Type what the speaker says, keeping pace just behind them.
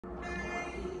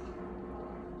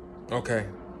Okay,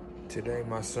 today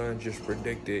my son just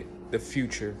predicted the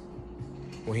future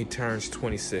when he turns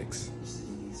 26.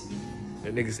 The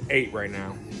nigga's 8 right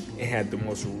now and had the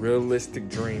most realistic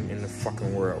dream in the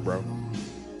fucking world, bro.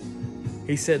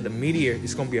 He said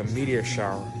it's gonna be a meteor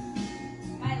shower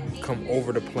come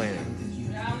over the planet.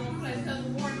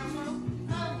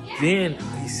 Then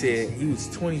he said he was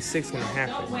 26 when it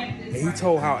happened, and he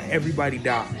told how everybody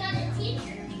died.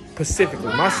 Specifically,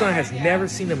 my son has never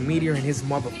seen a meteor in his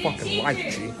motherfucking life,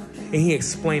 G. And he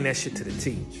explained that shit to the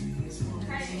T.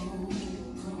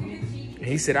 And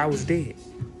he said I was dead.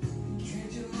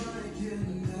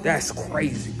 That's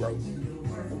crazy, bro.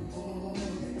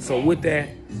 So with that,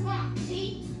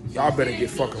 y'all better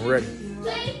get fucking ready.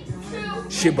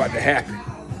 Shit about to happen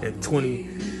in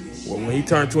when he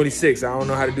turned 26. I don't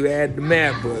know how to do add the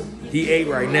math, but he 8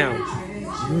 right now.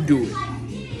 You do it.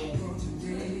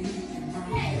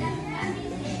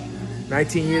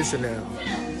 19 years from now,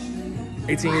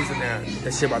 18 years from now,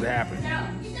 that shit about to happen.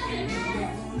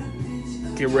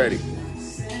 Get ready.